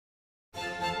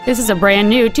This is a brand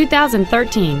new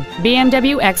 2013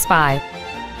 BMW X5.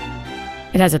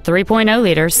 It has a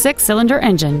 3.0-liter six-cylinder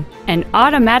engine, an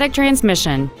automatic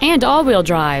transmission, and all-wheel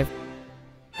drive.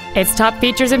 Its top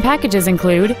features and packages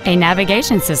include a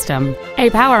navigation system,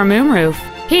 a power moonroof,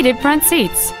 heated front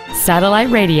seats, satellite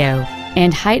radio,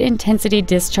 and high-intensity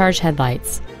discharge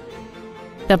headlights.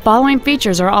 The following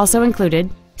features are also included: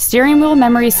 steering wheel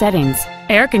memory settings,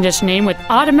 air conditioning with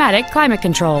automatic climate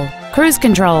control, cruise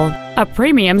control, a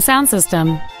premium sound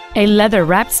system, a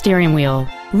leather-wrapped steering wheel,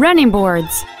 running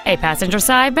boards, a passenger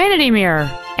side vanity mirror,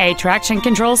 a traction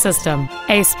control system,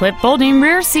 a split folding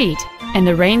rear seat, and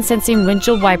the rain-sensing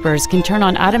windshield wipers can turn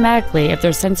on automatically if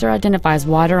their sensor identifies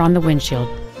water on the windshield.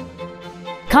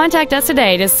 Contact us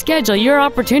today to schedule your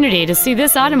opportunity to see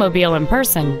this automobile in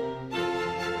person.